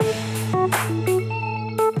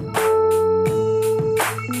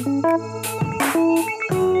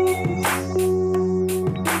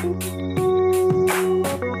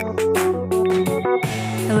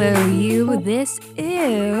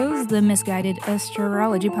Misguided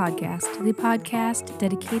Astrology Podcast, the podcast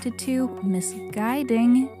dedicated to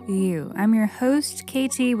misguiding you. I'm your host,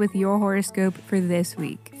 KT, with your horoscope for this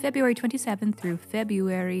week, February 27th through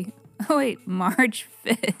March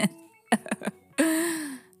 5th,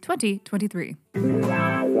 2023.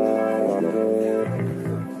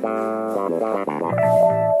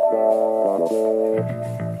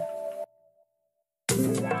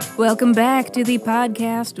 Welcome back to the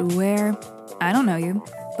podcast where I don't know you,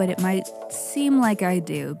 but it might seem like I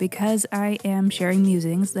do because I am sharing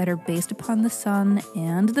musings that are based upon the sun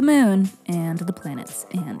and the moon and the planets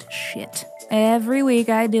and shit. Every week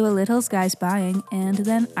I do a little sky spying and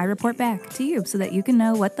then I report back to you so that you can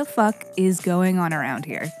know what the fuck is going on around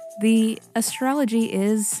here. The astrology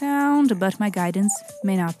is sound, but my guidance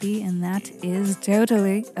may not be, and that is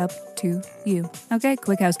totally up to you. Okay,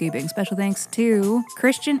 quick housekeeping. Special thanks to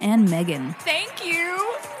Christian and Megan. Thank you!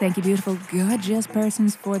 Thank you, beautiful, gorgeous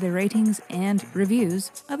persons, for the ratings and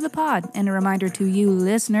reviews of the pod. And a reminder to you,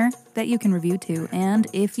 listener, that you can review too. And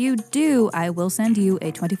if you do, I will send you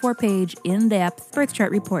a 24-page, in-depth birth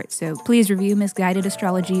chart report. So please review Misguided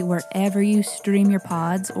Astrology wherever you stream your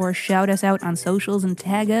pods, or shout us out on socials and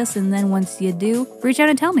tag us. And then once you do, reach out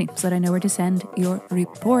and tell me so that I know where to send your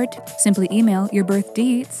report. Simply email your birth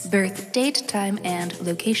dates, birth date, time, and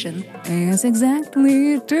location. Yes,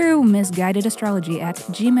 exactly, to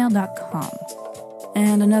misguidedastrology@gmail.com.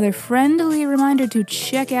 And another friendly reminder to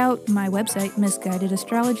check out my website,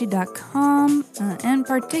 misguidedastrology.com, and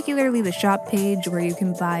particularly the shop page where you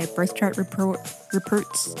can buy birth chart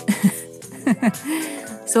reports,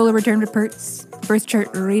 solar return reports, birth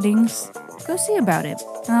chart readings. Go see about it.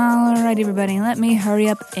 Alright, everybody, let me hurry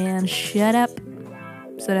up and shut up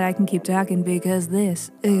so that I can keep talking, because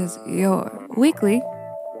this is your weekly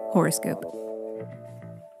horoscope.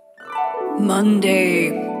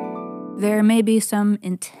 Monday. There may be some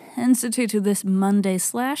intensity to this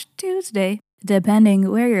Monday/Tuesday,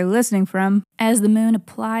 depending where you're listening from, as the moon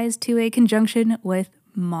applies to a conjunction with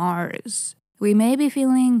Mars. We may be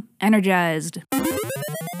feeling energized.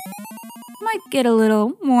 Might get a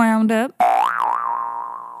little wound up.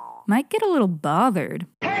 Might get a little bothered.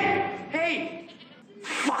 Hey!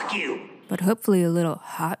 Fuck you! But hopefully a little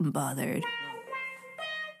hot and bothered.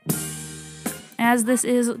 As this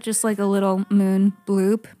is just like a little moon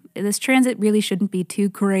bloop, this transit really shouldn't be too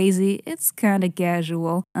crazy. It's kind of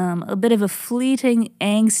casual. A bit of a fleeting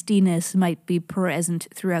angstiness might be present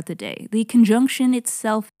throughout the day. The conjunction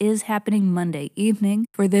itself is happening Monday evening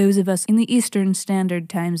for those of us in the Eastern Standard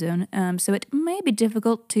Time Zone, so it may be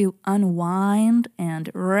difficult to unwind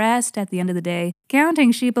and rest at the end of the day.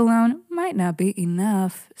 Counting sheep alone might not be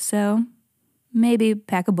enough, so maybe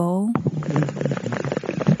pack a bowl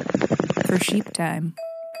for sheep time.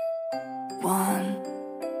 1,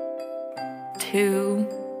 2,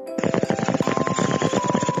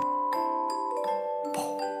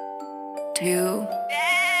 2.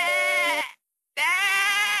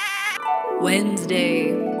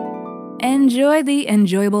 Wednesday. Enjoy the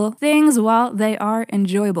enjoyable things while they are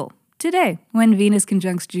enjoyable. Today, when Venus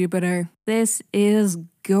conjuncts Jupiter, this is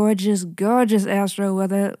gorgeous, gorgeous astro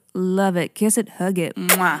weather. Love it. Kiss it, hug it.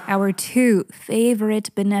 Mwah. Our two favorite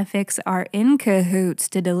benefics are in cahoots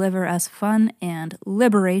to deliver us fun and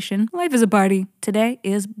liberation. Life is a party. Today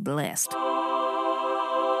is blessed.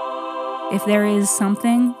 If there is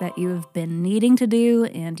something that you have been needing to do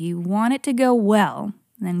and you want it to go well,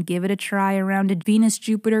 then give it a try around a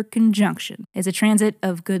Venus-Jupiter conjunction. It's a transit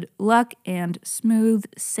of good luck and smooth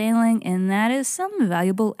sailing, and that is some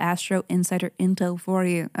valuable astro insider info for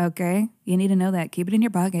you, okay? You need to know that. Keep it in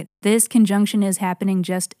your pocket. This conjunction is happening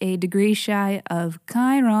just a degree shy of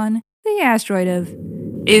Chiron, the asteroid of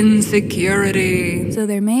insecurity. So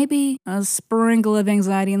there may be a sprinkle of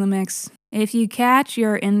anxiety in the mix. If you catch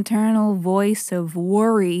your internal voice of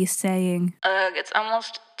worry saying, "Ugh, it's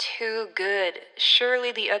almost too good.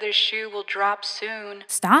 Surely the other shoe will drop soon."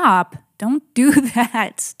 Stop. Don't do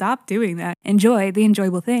that. Stop doing that. Enjoy the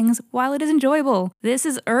enjoyable things while it is enjoyable. This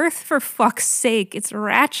is Earth, for fuck's sake. It's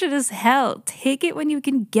ratchet as hell. Take it when you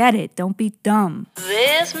can get it. Don't be dumb.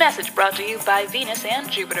 This message brought to you by Venus and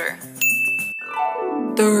Jupiter.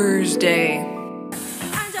 Thursday.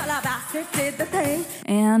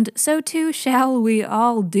 And so too shall we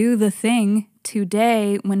all do the thing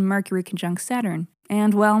today when Mercury conjuncts Saturn.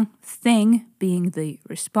 And well, thing being the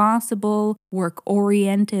responsible,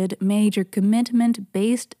 work-oriented, major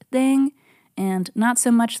commitment-based thing, and not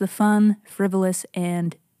so much the fun, frivolous,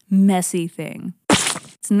 and messy thing.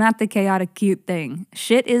 It's not the chaotic cute thing.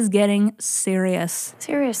 Shit is getting serious.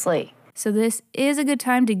 Seriously. So this is a good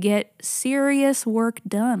time to get serious work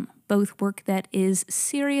done. Both work that is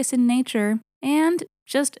serious in nature and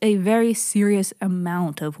just a very serious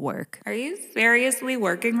amount of work. Are you seriously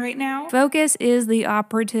working right now? Focus is the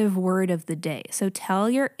operative word of the day, so tell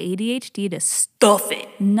your ADHD to stuff it.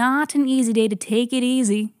 Not an easy day to take it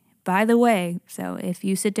easy, by the way, so if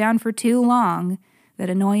you sit down for too long, that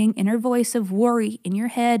annoying inner voice of worry in your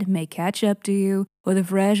head may catch up to you with a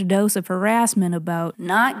fresh dose of harassment about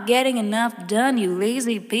not getting enough done, you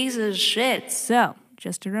lazy piece of shit. So,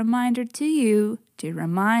 just a reminder to you to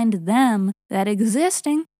remind them that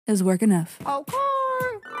existing is work enough.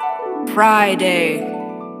 Okay. Friday.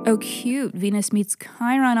 Oh, cute. Venus meets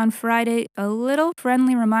Chiron on Friday. A little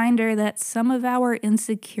friendly reminder that some of our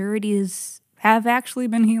insecurities have actually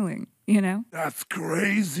been healing. That's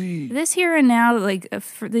crazy. This here and now,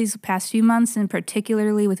 for these past few months, and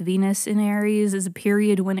particularly with Venus in Aries, is a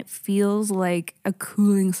period when it feels like a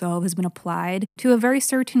cooling salve has been applied to a very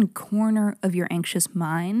certain corner of your anxious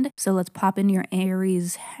mind. So let's pop in your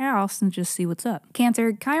Aries house and just see what's up.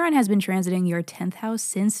 Cancer, Chiron has been transiting your 10th house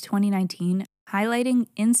since 2019, highlighting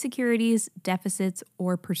insecurities, deficits,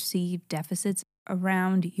 or perceived deficits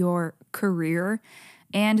around your career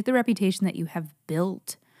and the reputation that you have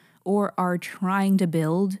built or are trying to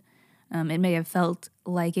build. It may have felt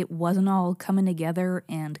like it wasn't all coming together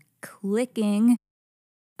and clicking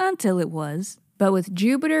until it was. But with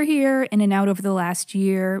Jupiter here in and out over the last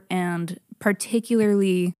year, and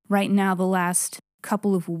particularly right now the last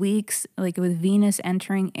couple of weeks, like with Venus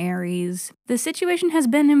entering Aries, the situation has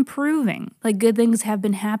been improving. Like good things have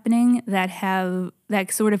been happening that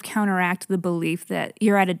sort of counteract the belief that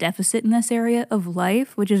you're at a deficit in this area of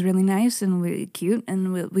life, which is really nice and really cute,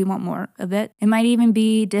 and we want more of it. It might even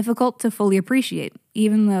be difficult to fully appreciate,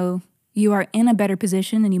 even though you are in a better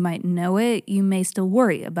position and you might know it, you may still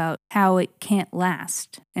worry about how it can't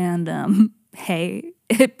last. And hey,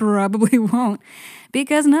 it probably won't,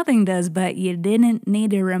 because nothing does, but you didn't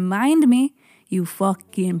need to remind me, you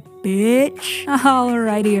fucking bitch.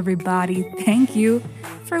 Alrighty, everybody, thank you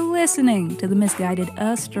for listening to the Misguided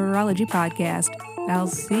Astrology Podcast. I'll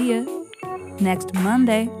see you next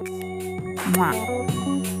Monday. Mwah.